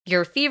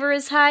Your fever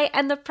is high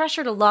and the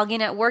pressure to log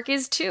in at work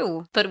is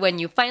too. But when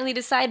you finally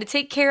decide to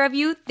take care of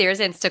you, there's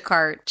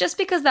Instacart. Just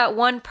because that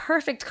one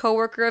perfect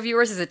coworker of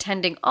yours is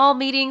attending all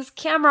meetings,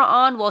 camera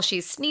on while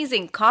she's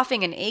sneezing,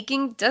 coughing, and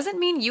aching, doesn't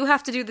mean you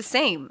have to do the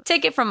same.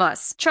 Take it from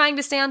us. Trying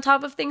to stay on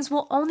top of things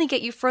will only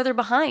get you further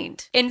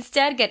behind.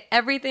 Instead, get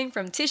everything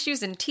from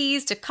tissues and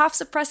teas to cough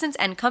suppressants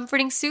and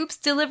comforting soups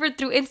delivered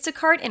through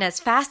Instacart in as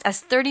fast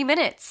as 30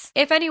 minutes.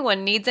 If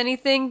anyone needs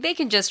anything, they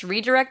can just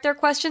redirect their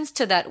questions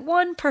to that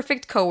one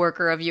perfect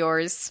coworker of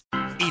yours.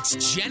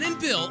 It's Jen and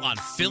Bill on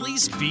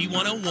Philly's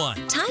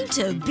B101. Time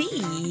to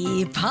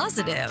be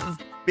positive.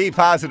 Be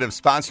Positive,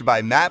 sponsored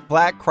by Matt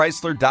Black,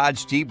 Chrysler,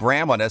 Dodge, Jeep,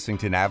 Ram on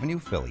Essington Avenue,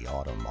 Philly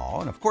Auto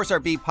Mall. And of course, our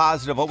Be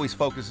Positive always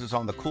focuses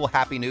on the cool,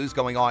 happy news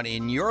going on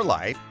in your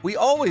life. We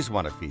always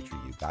want to feature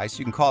you guys.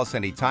 You can call us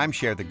anytime,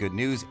 share the good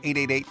news,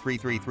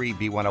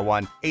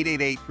 888-333-B101,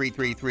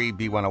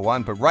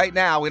 888-333-B101. But right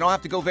now, we don't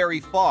have to go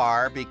very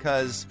far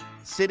because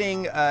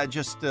sitting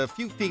just a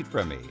few feet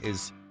from me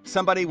is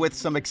somebody with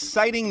some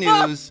exciting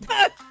news.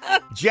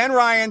 Jenn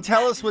Ryan,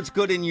 tell us what's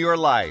good in your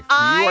life. You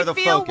are the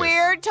feel focus.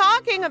 Weird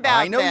talking about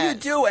I know this. you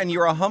do, and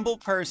you're a humble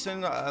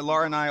person.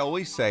 Laura and I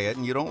always say it,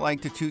 and you don't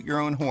like to toot your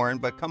own horn,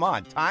 but come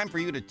on, time for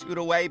you to toot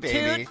away,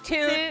 baby.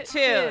 Toot.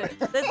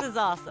 This is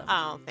awesome.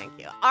 Oh, thank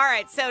you. All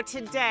right, so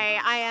today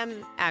I am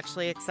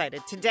actually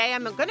excited. Today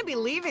I'm going to be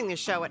leaving the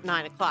show at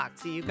 9 o'clock,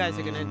 so you guys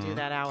are going to do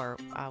that hour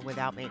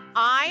without me.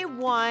 I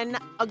won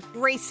a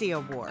Gracie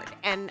Award,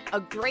 and a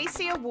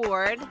Gracie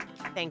Award,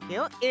 thank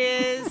you,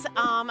 is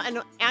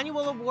an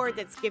annual award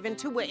that's given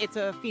to it's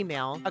a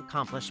female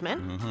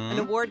accomplishment, an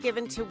award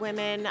given to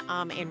women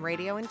in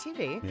radio and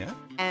TV. Yeah.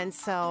 And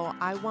so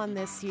I won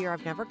this year.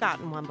 I've never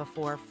gotten one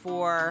before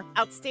for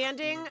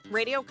outstanding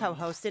radio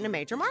co-host in a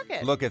major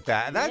market. Look at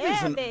that. That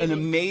is an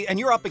amazing, and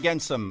you're up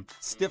against some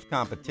stiff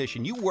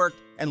competition. You worked,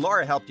 and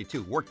Laura helped you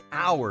too, worked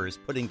hours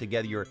putting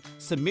together your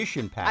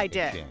submission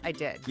package. I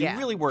did. You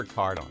really worked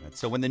hard on it.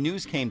 So when the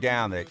news came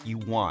down that you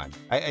won,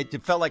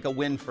 it felt like a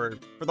win for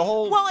the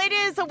whole... Well, it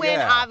is a win,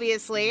 Yeah.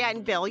 obviously.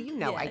 And Bill, you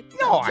know I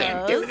No,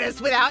 can't do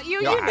this without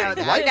you. No, You know that.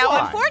 likewise.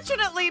 Now,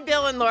 unfortunately,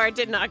 Bill and Laura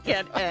did not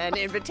get an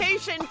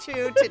invitation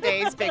to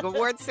today's big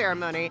awards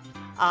ceremony.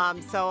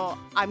 So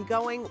I'm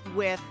going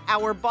with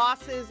our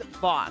boss's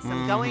boss.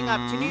 I'm going up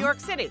to New York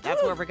City.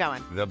 That's where we're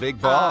going. The big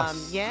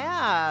boss.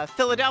 Yeah.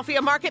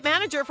 Philadelphia market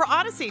manager for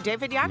Odyssey,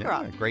 David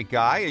Yakroff. Yeah, great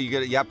guy.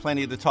 You have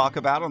plenty to talk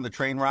about on the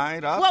train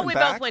ride up Well, and we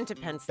back? both went to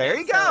Penn State. There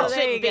you go. So it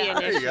shouldn't be an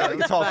There you issue. go. You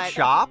can talk But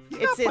shop. You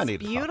got It's this plenty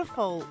to talk.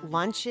 beautiful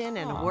luncheon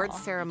and awards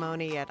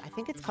ceremony at, I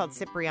think it's called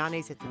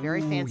Cipriani's. It's a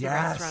very fancy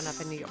yes. restaurant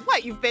up in New York.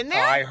 What, you've been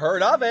there? I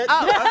heard of it.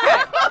 Oh,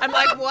 okay. I'm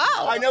like,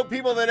 whoa. I know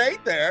people that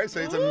ate there,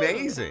 so it's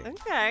amazing.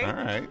 Okay. All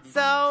right.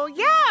 So,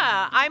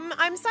 yeah, I'm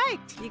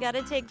psyched. You got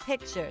to take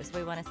pictures.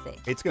 We want to see.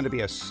 It's going to be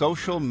a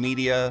social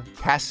media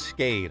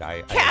cascade.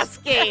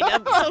 Cascade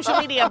of social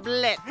media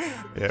blitz.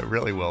 It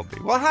really will be.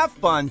 Well, have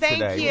fun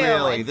Thank today. you.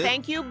 Really. And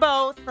thank you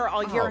both for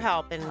all your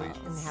help and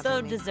So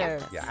having me.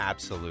 deserved. Yeah,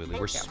 absolutely.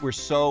 Thank you. We're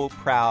so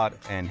proud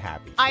and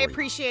happy. I for you.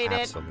 appreciate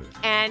it. Absolutely.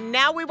 And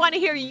now we want to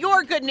hear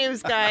your good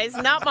news, guys,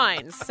 not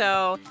mine.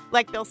 So,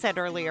 like Bill said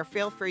earlier,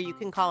 feel free. You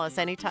can call us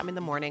anytime in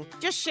the morning.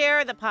 Just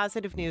share the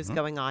positive news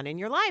going on in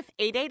your life.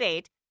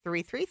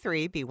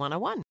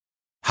 888-333-B101.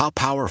 How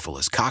powerful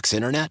is Cox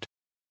Internet?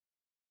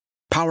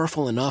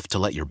 Powerful enough to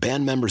let your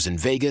band members in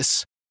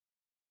Vegas,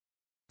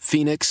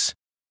 Phoenix,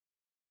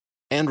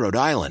 and Rhode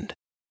Island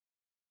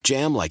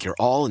jam like you're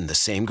all in the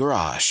same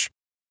garage.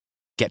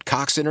 Get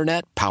Cox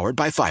Internet powered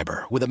by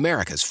fiber with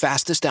America's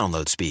fastest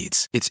download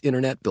speeds. It's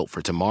internet built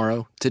for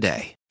tomorrow,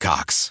 today.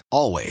 Cox,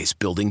 always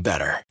building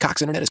better.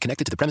 Cox Internet is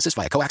connected to the premises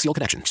via coaxial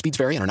connection. Speeds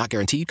vary and are not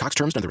guaranteed. Cox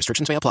terms and other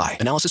restrictions may apply.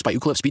 Analysis by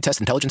Ookla Speed Test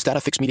Intelligence Data.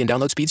 Fixed median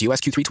download speeds.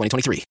 US Q3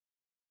 2023.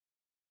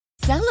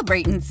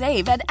 Celebrate and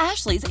save at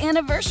Ashley's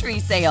Anniversary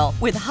Sale.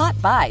 With Hot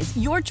Buys,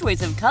 your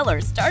choice of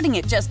colors starting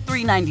at just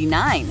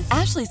 $3.99.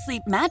 Ashley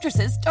Sleep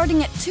mattresses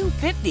starting at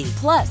 $2.50.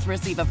 Plus,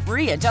 receive a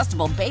free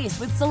adjustable base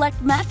with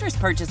select mattress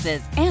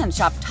purchases. And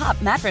shop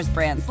top mattress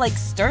brands like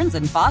Stearns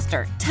 &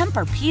 Foster,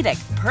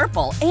 Tempur-Pedic,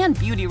 Purple, and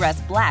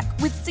Beautyrest Black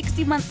with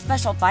 60-month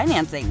special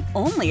financing.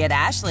 Only at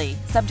Ashley.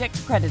 Subject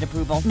to credit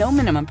approval. No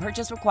minimum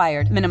purchase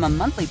required. Minimum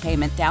monthly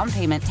payment, down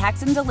payment,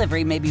 tax, and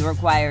delivery may be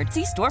required.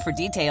 See store for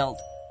details.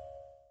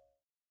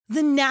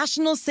 The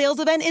national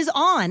sales event is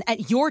on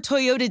at your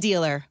Toyota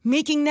dealer,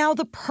 making now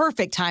the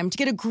perfect time to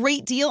get a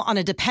great deal on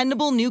a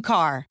dependable new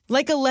car.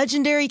 Like a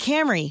legendary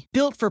Camry,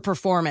 built for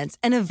performance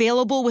and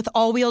available with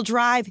all-wheel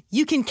drive,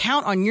 you can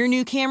count on your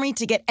new Camry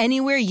to get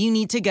anywhere you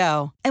need to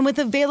go. And with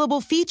available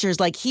features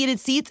like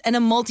heated seats and a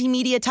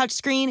multimedia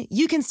touchscreen,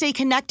 you can stay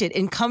connected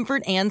in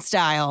comfort and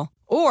style.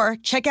 Or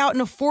check out an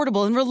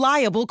affordable and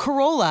reliable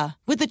Corolla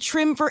with a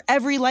trim for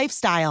every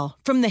lifestyle,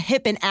 from the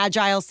hip and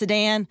agile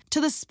sedan to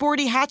the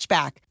sporty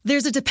hatchback.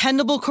 There's a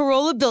dependable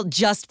Corolla built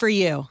just for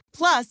you.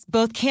 Plus,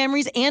 both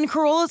Camrys and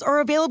Corollas are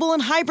available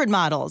in hybrid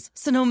models,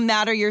 so no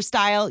matter your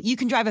style, you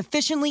can drive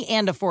efficiently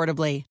and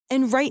affordably.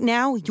 And right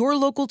now, your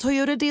local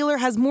Toyota dealer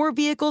has more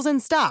vehicles in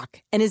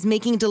stock and is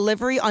making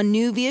delivery on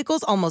new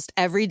vehicles almost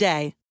every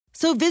day.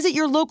 So visit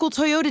your local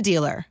Toyota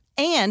dealer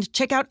and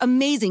check out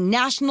amazing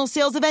national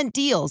sales event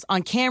deals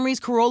on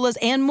Camrys, Corollas,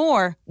 and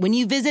more when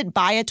you visit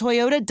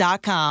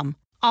buyatoyota.com.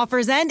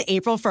 Offers end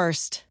April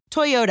 1st.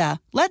 Toyota,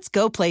 let's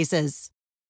go places.